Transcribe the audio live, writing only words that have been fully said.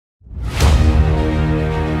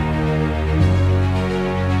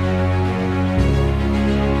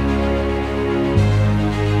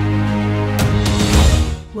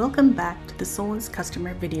the Solinst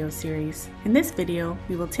customer video series. In this video,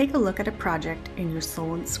 we will take a look at a project in your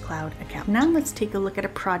Solinst cloud account. Now let's take a look at a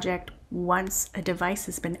project once a device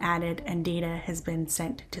has been added and data has been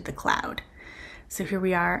sent to the cloud. So here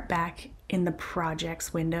we are back in the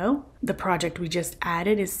projects window. The project we just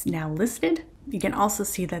added is now listed. You can also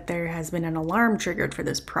see that there has been an alarm triggered for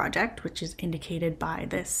this project, which is indicated by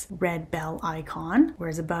this red bell icon,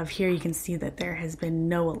 whereas above here you can see that there has been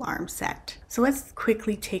no alarm set. So let's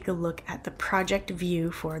quickly take a look at the project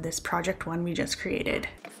view for this project one we just created.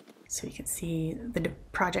 So you can see the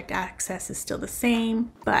project access is still the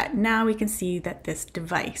same, but now we can see that this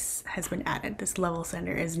device has been added. This level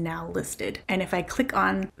sender is now listed. And if I click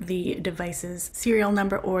on the device's serial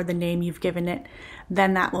number or the name you've given it,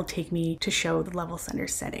 then that will take me to show the level sender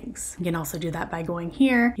settings. You can also do that by going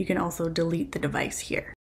here. You can also delete the device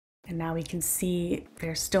here. And now we can see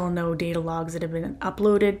there's still no data logs that have been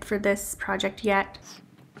uploaded for this project yet.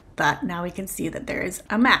 But now we can see that there is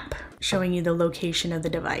a map showing you the location of the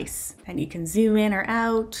device, and you can zoom in or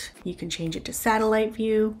out, you can change it to satellite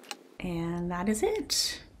view, and that is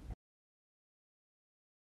it.